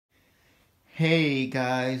Hey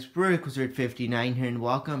guys, BrickWizard59 here and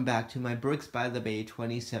welcome back to my Bricks by the Bay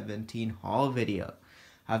 2017 haul video.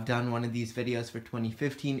 I've done one of these videos for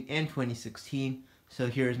 2015 and 2016, so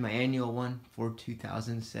here's my annual one for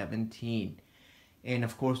 2017. And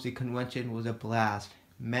of course the convention was a blast.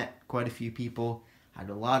 Met quite a few people,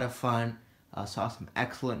 had a lot of fun, saw some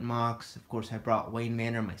excellent mocks. Of course I brought Wayne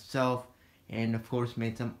Manor myself, and of course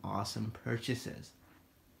made some awesome purchases.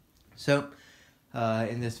 So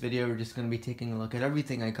in this video, we're just going to be taking a look at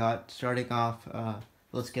everything I got. Starting off,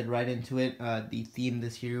 let's get right into it. The theme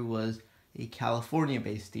this year was a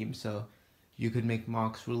California-based theme, so you could make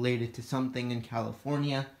mocks related to something in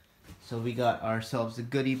California. So we got ourselves a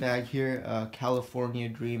goodie bag here, California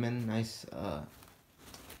Dreamin', nice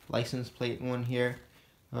license plate one here.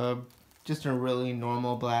 Just a really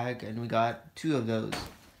normal bag, and we got two of those,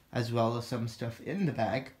 as well as some stuff in the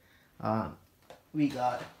bag. We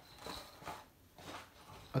got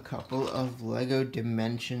a couple of LEGO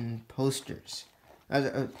Dimension posters,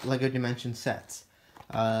 LEGO Dimension sets.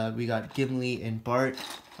 We got Gimli and Bart.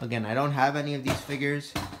 Again, I don't have any of these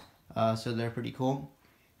figures, so they're pretty cool.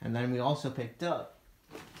 And then we also picked up,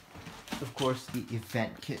 of course, the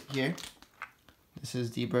event kit here. This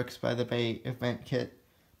is the Bricks by the Bay event kit.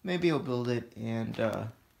 Maybe I'll build it and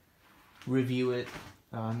review it,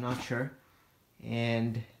 I'm not sure.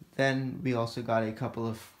 And then we also got a couple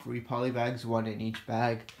of free poly bags, one in each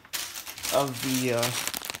bag, of the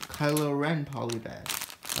Kylo Ren poly bag.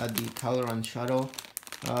 The Kylo Ren shuttle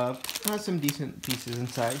has some decent pieces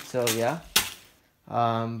inside, so yeah.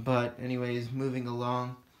 But anyways, moving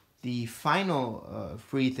along, the final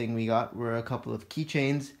free thing we got were a couple of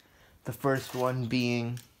keychains. The first one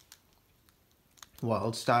being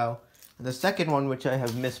Wild Style, and the second one, which I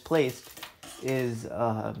have misplaced, is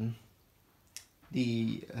a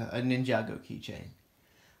Ninjago keychain.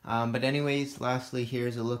 But anyways, lastly,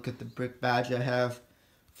 here's a look at the brick badge I have.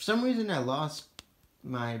 For some reason I lost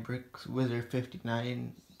my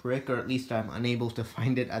BrickWizard59 brick, or at least I'm unable to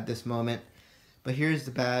find it at this moment. But here's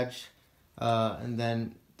the badge, and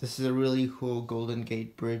then this is a really cool Golden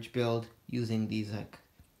Gate Bridge build using these like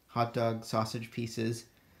hot dog sausage pieces,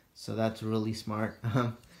 so that's really smart.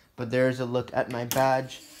 But there's a look at my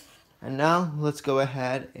badge. And now, let's go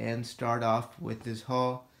ahead and start off with this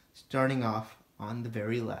haul, starting off on the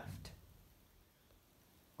very left.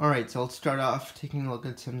 Alright, so let's start off taking a look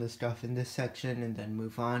at some of the stuff in this section and then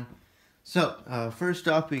move on. So, first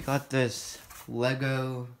off, we got this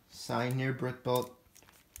LEGO sign here, brick built.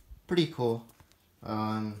 Pretty cool.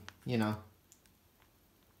 You know,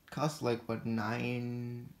 cost like, what,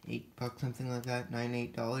 $8 something like that,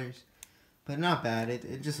 $8. But not bad,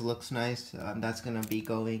 it just looks nice. That's going to be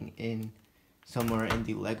going in somewhere in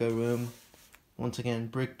the LEGO room. Once again,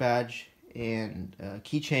 brick badge and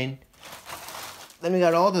keychain. Then we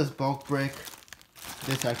got all this bulk brick.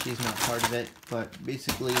 This actually is not part of it, but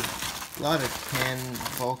basically a lot of tan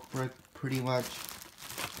bulk brick pretty much.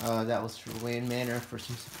 That was for Wayne Manor for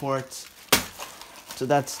some supports. So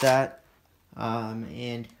that's that.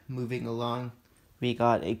 And moving along, we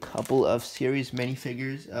got a couple of series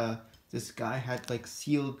minifigures. This guy had like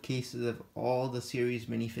sealed cases of all the series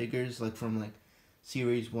minifigures, like from like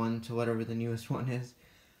series 1 to whatever the newest one is.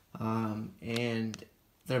 And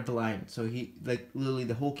they're blind, so he, like, literally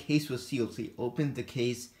the whole case was sealed, so he opened the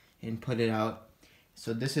case and put it out.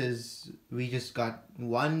 So this is, we just got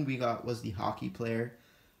one we got was the hockey player.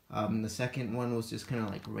 The second one was just kind of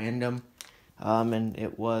like random. And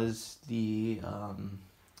it was the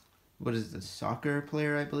what is the soccer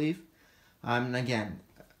player, I believe. And again,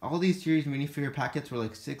 all these series minifigure packets were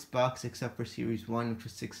like $6, except for series 1, which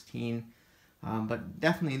was $16. But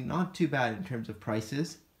definitely not too bad in terms of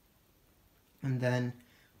prices. And then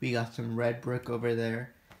we got some red brick over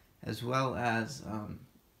there, as well as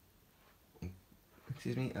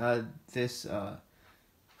this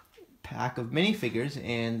pack of minifigures.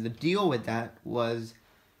 And the deal with that was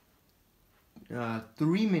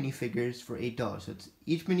 3 minifigures for $8. So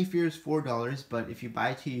each minifigure is $4, but if you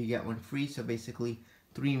buy 2, you get 1 free. So basically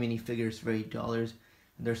 3 minifigures for $8. And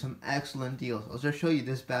there's some excellent deals. I'll just show you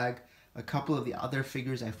this bag. A couple of the other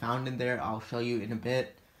figures I found in there, I'll show you in a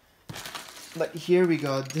bit. But here we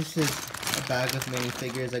go. This is a bag of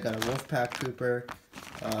minifigures. I got a Wolfpack Trooper.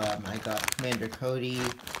 I got Commander Cody,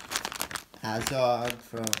 Azog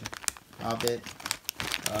from Hobbit.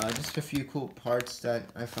 Just a few cool parts that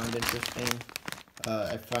I found interesting.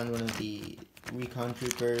 I found one of the Recon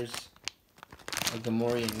Troopers, a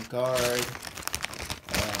Gamorrean Guard.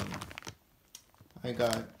 I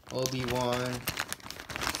got Obi-Wan,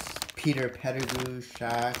 Peter Pettigrew,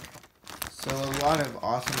 Shaq. So a lot of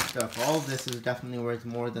awesome stuff. All of this is definitely worth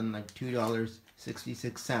more than like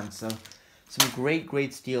 $2.66. So some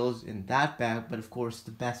great steals in that bag, but of course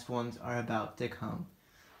the best ones are about to come.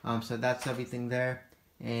 So that's everything there,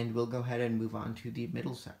 and we'll go ahead and move on to the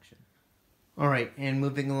middle section. Alright, and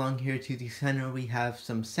moving along here to the center, we have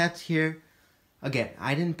some sets here. Again,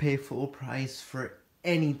 I didn't pay full price for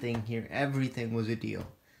anything here. Everything was a deal.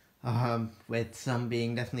 With some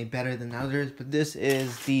being definitely better than others, but this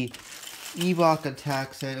is the Ewok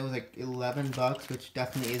attack set. It was like $11, which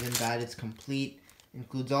definitely isn't bad. It's complete.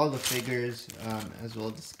 Includes all the figures, as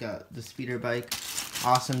well as the speeder bike.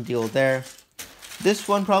 Awesome deal there. This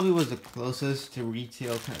one probably was the closest to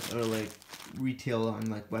retail, or like retail on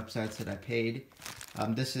like websites that I paid.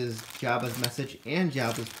 This is Jabba's Message and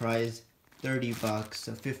Jabba's Prize, $30,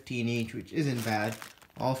 so 15 each, which isn't bad.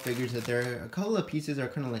 All figures are there. A couple of pieces are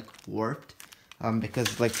kind of like warped,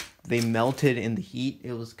 because like they melted in the heat.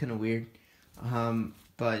 It was kind of weird.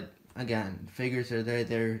 But again, figures are there.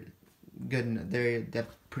 They're good. They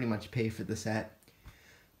pretty much pay for the set.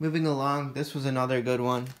 Moving along, this was another good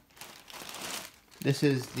one. This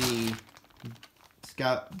is the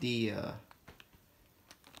Scout. I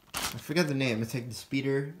forget the name. It's like the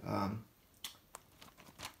speeder.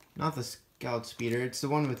 Not the Scout speeder. It's the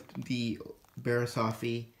one with the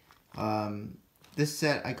Barasafi. This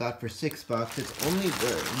set I got for $6. It's only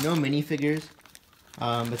no minifigures.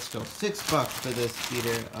 But still $6 for this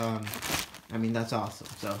speeder. I mean, that's awesome.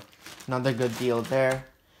 So another good deal there.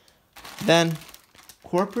 Then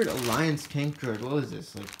Corporate Alliance Tank Droid. What was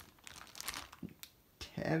this? Like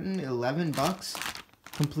 $10, $11?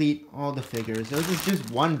 Complete all the figures. There was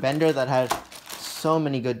just one vendor that had so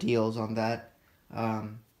many good deals on that.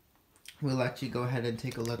 We'll actually go ahead and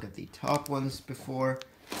take a look at the top ones before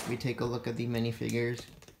we take a look at the minifigures.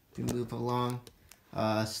 We move along.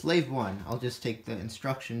 Slave 1. I'll just take the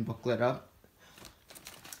instruction booklet up.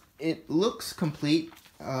 It looks complete.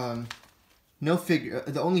 No figure.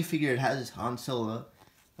 The only figure it has is Han Solo.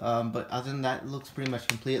 But other than that, it looks pretty much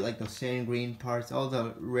complete. Like the sand green parts, all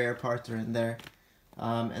the rare parts are in there.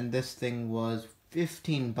 And this thing was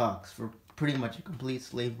 $15 for pretty much a complete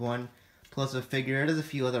Slave 1 plus a figure. There's a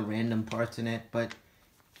few other random parts in it, but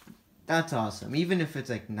that's awesome. Even if it's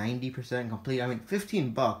like 90% complete, I mean,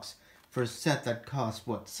 $15 for a set that costs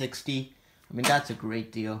what, $60? I mean, that's a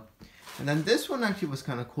great deal. And then this one actually was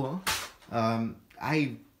kind of cool.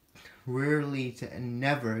 I rarely to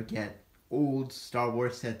never get old Star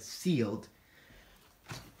Wars sets sealed,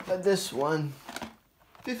 but this one,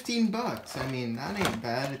 $15. I mean, that ain't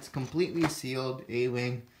bad. It's completely sealed,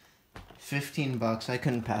 A-Wing, $15. I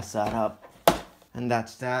couldn't pass that up. And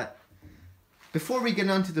that's that. Before we get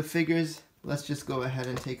on to the figures, let's just go ahead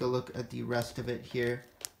and take a look at the rest of it here.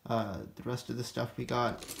 The rest of the stuff we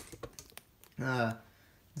got.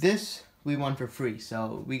 This we won for free.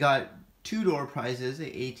 So we got 2 door prizes, a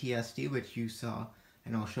ATST, which you saw,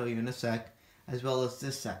 and I'll show you in a sec, as well as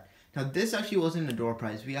this set. Now this actually wasn't a door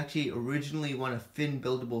prize. We actually originally won a Finn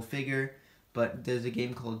buildable figure, but there's a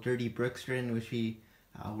game called Dirty Brickster in which we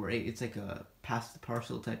it's like a pass the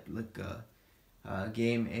parcel type like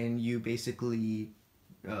game, and you basically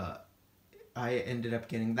I ended up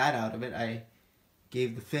getting that out of it. I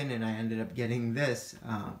gave the Finn and I ended up getting this,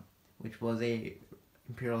 which was a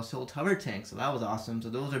Imperial Assault hover tank, so that was awesome. So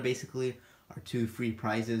those are basically our 2 free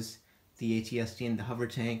prizes, the ATST and the hover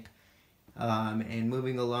tank. And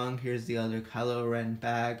moving along, here's the other Kylo Ren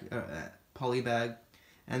bag, poly bag,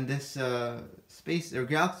 and this Space or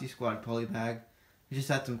Galaxy Squad poly bag. We just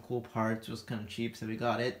had some cool parts. It was kind of cheap, so we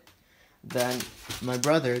got it. Then my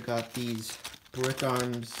brother got these Brick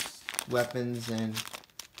Arms weapons and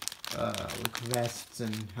like vests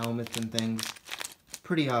and helmets and things.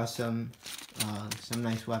 Pretty awesome. Some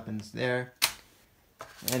nice weapons there.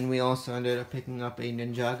 And we also ended up picking up a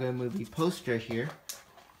Ninjago movie poster here.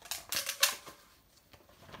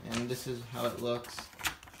 And this is how it looks.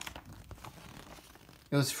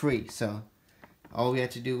 It was free, so all we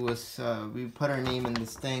had to do was we put our name in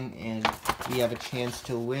this thing, and we have a chance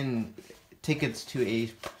to win tickets to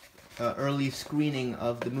a early screening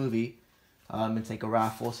of the movie. It's like a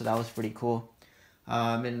raffle, so that was pretty cool.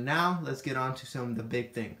 And now let's get on to some of the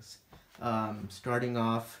big things. Starting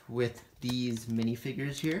off with these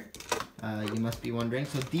minifigures here. You must be wondering.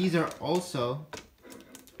 So these are also,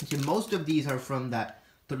 most of these are from that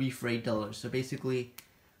 3 for $8. So basically,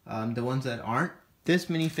 the ones that aren't, this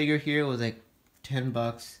minifigure here was like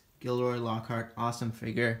 $10. Gilroy Lockhart, awesome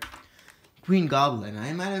figure. Green Goblin,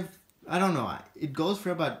 I don't know, it goes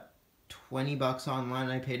for about $20 online.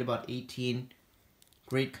 I paid about $18.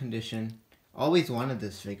 Great condition. Always wanted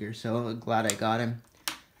this figure, so glad I got him.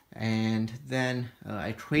 And then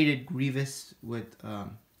I traded Grievous with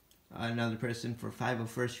another person for 5 of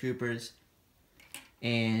First Troopers.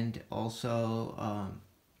 And also,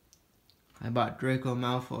 I bought Draco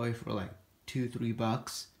Malfoy for like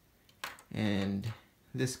 $2-3. And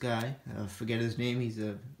this guy, forget his name, he's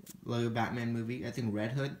a Lego Batman movie, I think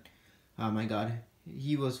Red Hood. Oh my god,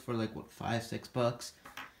 he was for like, what, $5-6.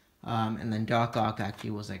 And then Doc Ock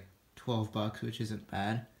actually was like $12, which isn't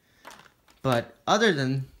bad. But other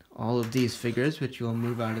than all of these figures, which you'll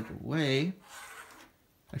move out of the way,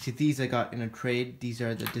 actually these I got in a trade. These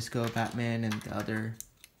are the Disco Batman and the other,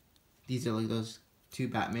 these are like those 2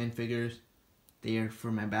 Batman figures. They are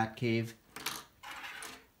for my Batcave.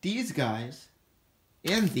 These guys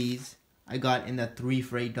and these I got in the 3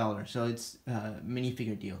 for $8, so it's a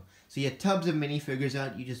minifigure deal. So you have tubs of minifigures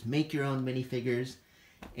out, you just make your own minifigures,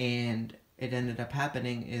 and it ended up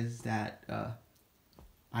happening is that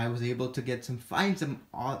I was able to get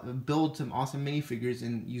build some awesome minifigures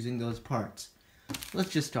in using those parts. Let's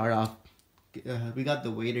just start off. We got the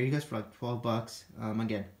waiter, he goes for like $12.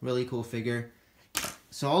 Again, really cool figure.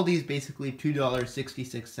 So all these basically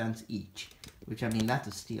 $2.66 each, which I mean, that's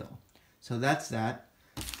a steal. So that's that.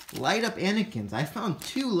 Light up Anakins. I found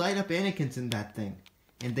 2 light up Anakins in that thing.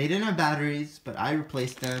 And they didn't have batteries, but I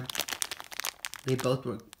replaced them. They both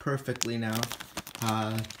work perfectly now.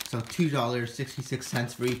 So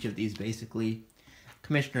 $2.66 for each of these basically.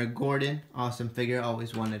 Commissioner Gordon, awesome figure,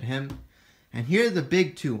 always wanted him. And here are the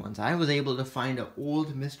big 2 ones. I was able to find an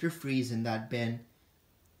old Mr. Freeze in that bin,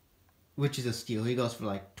 which is a steal. He goes for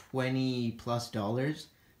like $20+.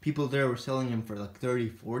 People there were selling him for like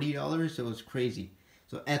 $30-40, so it was crazy.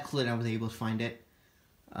 So excellent, I was able to find it.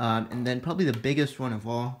 And then probably the biggest one of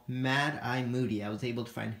all, Mad Eye Moody. I was able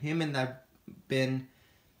to find him in that bin.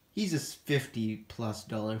 He's a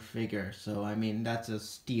 $50+ figure, so I mean, that's a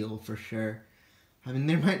steal for sure. I mean,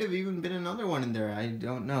 there might have even been another one in there, I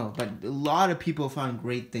don't know. But a lot of people found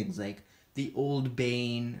great things, like the old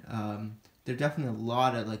Bane. There are definitely a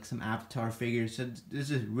lot of, like, some Avatar figures. So this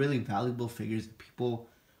is really valuable figures that people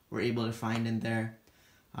were able to find in there.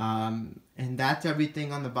 And that's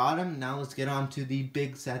everything on the bottom. Now let's get on to the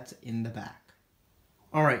big sets in the back.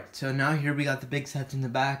 Alright, so now here we got the big sets in the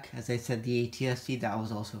back. As I said, the ATSC, that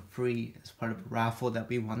was also free as part of a raffle that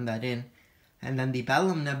we won that in. And then the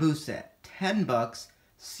Battle of Naboo set, $10,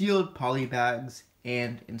 sealed poly bags,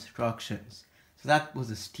 and instructions. So that was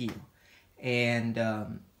a steal. And,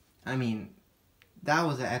 I mean, that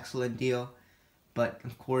was an excellent deal. But,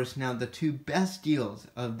 of course, now the 2 best deals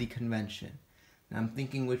of the convention. Now I'm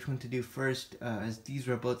thinking which one to do first, as these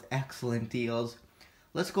were both excellent deals.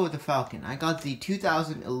 Let's go with the Falcon. I got the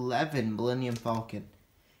 2011 Millennium Falcon,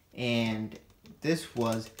 and this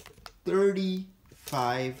was $35.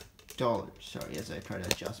 Sorry, as I try to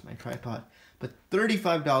adjust my tripod. But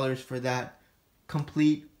 $35 for that,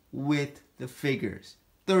 complete with the figures.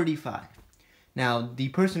 $35. Now, the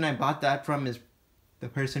person I bought that from is the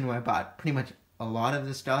person who I bought pretty much a lot of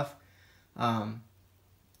the stuff.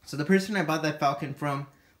 So the person I bought that Falcon from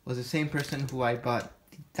was the same person who I bought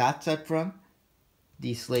that set from.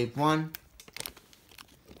 The Slave One,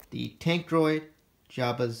 the Tank Droid,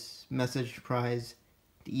 Jabba's Message Prize,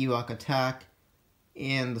 the Ewok Attack,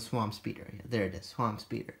 and the Swamp Speeder. Yeah, there it is, Swamp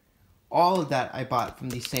Speeder. All of that I bought from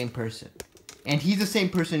the same person. And he's the same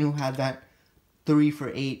person who had that 3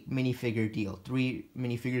 for $8 minifigure deal. 3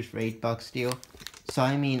 minifigures for $8 deal. So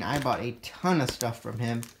I mean, I bought a ton of stuff from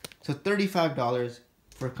him. So $35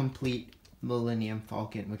 for a complete Millennium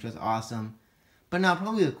Falcon, which was awesome. But now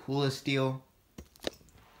probably the coolest deal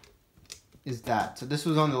is that. So this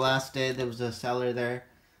was on the last day. There was a seller there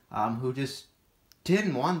who just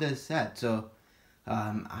didn't want this set. So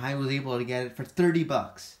I was able to get it for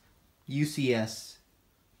 $30. UCS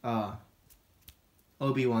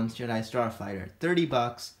Obi-Wan's Jedi Starfighter.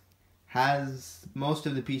 $30. Has most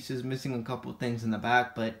of the pieces, missing a couple things in the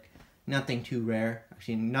back, but nothing too rare.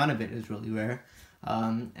 Actually, none of it is really rare.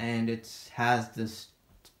 And it has this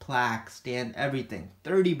plaque, stand, everything.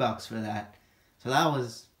 $30 for that. So that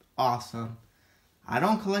was awesome. I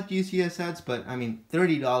don't collect UCS sets, but I mean,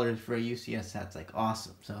 $30 for a UCS set's like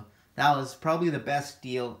awesome. So that was probably the best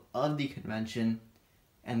deal of the convention,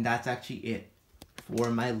 and that's actually it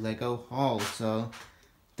for my Lego haul. So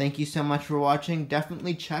thank you so much for watching.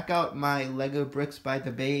 Definitely check out my Lego Bricks by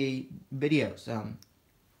the Bay videos.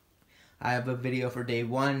 I have a video for day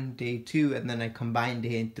 1, day 2, and then I combine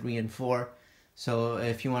day 3 and 4. So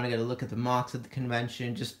if you want to get a look at the mocks at the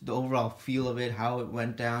convention, just the overall feel of it, how it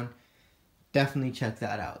went down, definitely check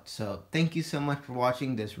that out. So thank you so much for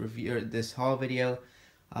watching this review, or this haul video.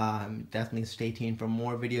 Definitely stay tuned for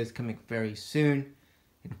more videos coming very soon,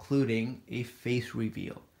 including a face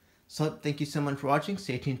reveal. So thank you so much for watching.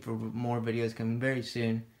 Stay tuned for more videos coming very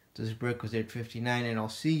soon. This is Brick Wizard 59, and I'll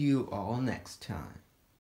see you all next time.